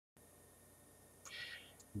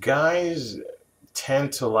Guys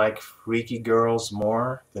tend to like freaky girls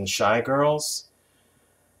more than shy girls.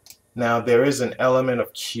 Now, there is an element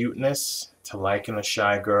of cuteness to liking a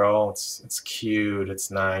shy girl. It's cute, it's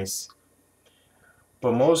nice.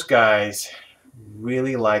 But most guys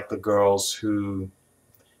really like the girls who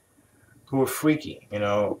are freaky, you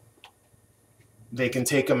know. They can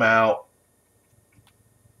take them out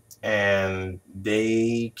and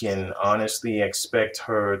they can honestly expect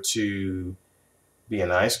her to be a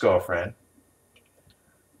nice girlfriend,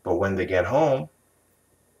 but when they get home,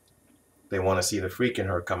 they want to see the freak in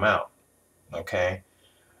her come out, okay?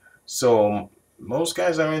 So most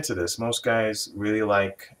guys are into this. Most guys really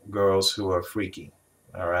like girls who are freaky,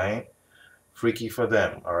 all right? Freaky for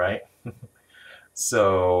them, all right?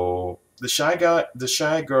 So the shy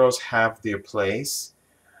girls have their place,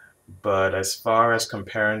 but as far as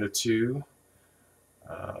comparing the two,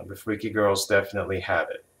 the freaky girls definitely have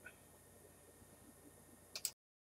it.